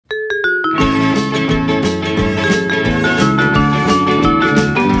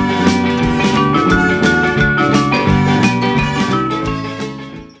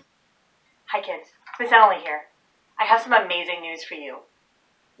news for you.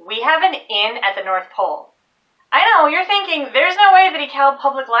 We have an inn at the North Pole. I know, you're thinking, there's no way the DeKalb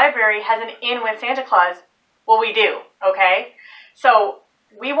Public Library has an inn with Santa Claus. Well, we do, okay? So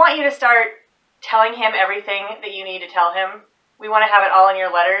we want you to start telling him everything that you need to tell him. We want to have it all in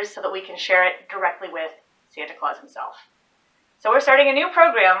your letters so that we can share it directly with Santa Claus himself. So we're starting a new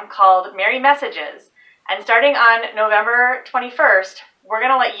program called Merry Messages. And starting on November 21st, we're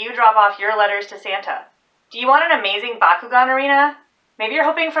going to let you drop off your letters to Santa. Do you want an amazing Bakugan arena? Maybe you're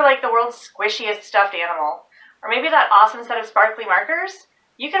hoping for like the world's squishiest stuffed animal. Or maybe that awesome set of sparkly markers?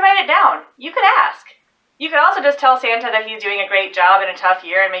 You can write it down. You could ask. You could also just tell Santa that he's doing a great job in a tough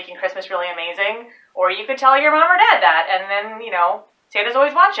year and making Christmas really amazing. Or you could tell your mom or dad that, and then, you know, Santa's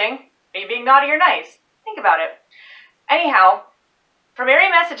always watching. Are you being naughty or nice? Think about it. Anyhow, for Merry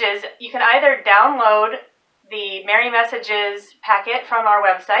Messages, you can either download the Merry Messages packet from our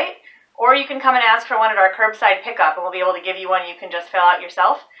website, or you can come and ask for one at our curbside pickup, and we'll be able to give you one you can just fill out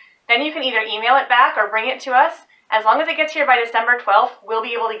yourself. Then you can either email it back or bring it to us. As long as it gets here by December 12th, we'll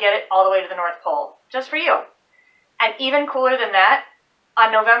be able to get it all the way to the North Pole, just for you. And even cooler than that,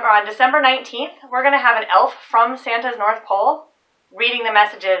 on December 19th, we're going to have an elf from Santa's North Pole reading the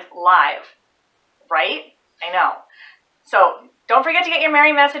messages live. Right? I know. So don't forget to get your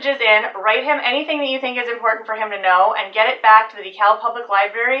Merry Messages in. Write him anything that you think is important for him to know and get it back to the DeKalb Public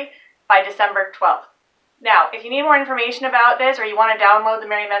Library by December 12th. Now, if you need more information about this or you want to download the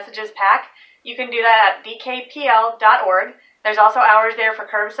Merry Messages pack, you can do that at dkpl.org. There's also hours there for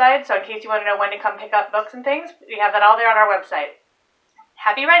curbside, so in case you want to know when to come pick up books and things, we have that all there on our website.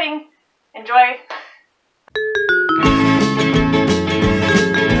 Happy writing! Enjoy!